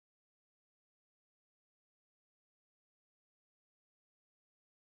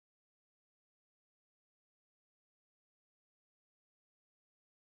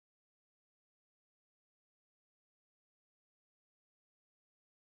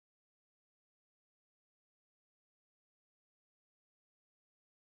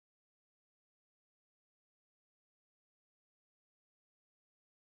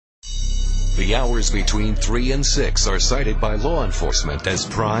The hours between 3 and 6 are cited by law enforcement as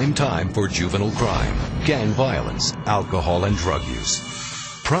prime time for juvenile crime, gang violence, alcohol, and drug use.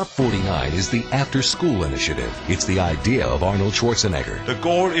 Prop 49 is the after-school initiative. It's the idea of Arnold Schwarzenegger. The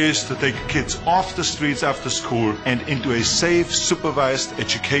goal is to take kids off the streets after school and into a safe, supervised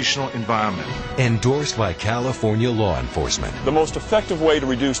educational environment. Endorsed by California law enforcement. The most effective way to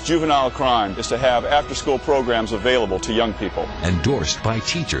reduce juvenile crime is to have after-school programs available to young people. Endorsed by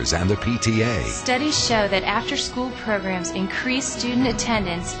teachers and the PTA. Studies show that after-school programs increase student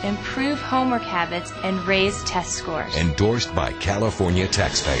attendance, improve homework habits, and raise test scores. Endorsed by California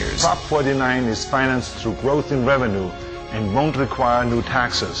taxpayers. Prop 49 is financed through growth in revenue and won't require new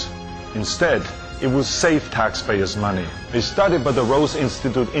taxes. Instead, it will save taxpayers money. A study by the Rose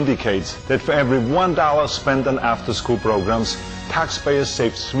Institute indicates that for every $1 spent on after-school programs, taxpayers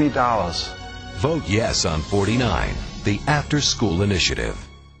save $3. Vote yes on 49, the after-school initiative.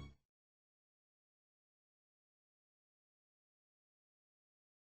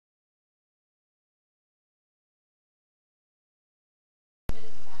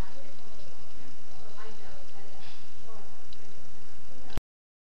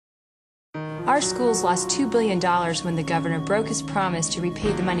 Our schools lost $2 billion when the governor broke his promise to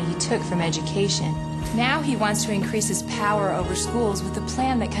repay the money he took from education. Now he wants to increase his power over schools with a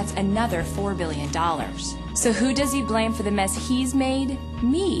plan that cuts another $4 billion. So who does he blame for the mess he's made?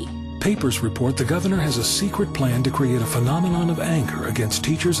 Me. Papers report the governor has a secret plan to create a phenomenon of anger against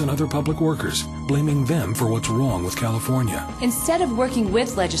teachers and other public workers, blaming them for what's wrong with California. Instead of working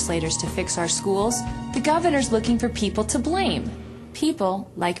with legislators to fix our schools, the governor's looking for people to blame. People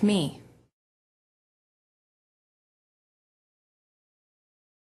like me.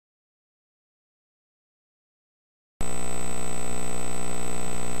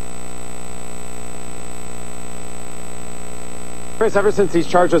 Chris, ever since these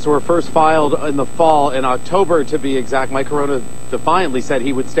charges were first filed in the fall, in October to be exact, Mike Corona defiantly said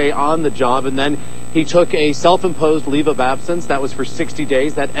he would stay on the job, and then he took a self-imposed leave of absence. That was for 60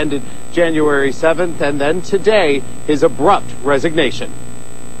 days. That ended January 7th, and then today, his abrupt resignation.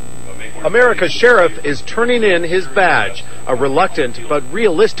 America's sheriff is turning in his badge, a reluctant but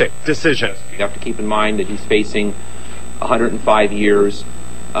realistic decision. You have to keep in mind that he's facing 105 years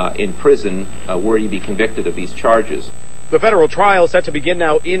in prison were he be convicted of these charges. The federal trial set to begin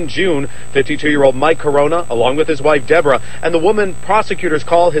now in June. 52-year-old Mike Corona, along with his wife Deborah, and the woman prosecutors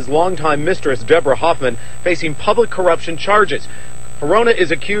call his longtime mistress, Deborah Hoffman, facing public corruption charges. Corona is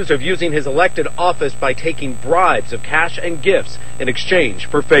accused of using his elected office by taking bribes of cash and gifts in exchange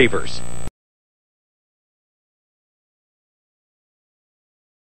for favors.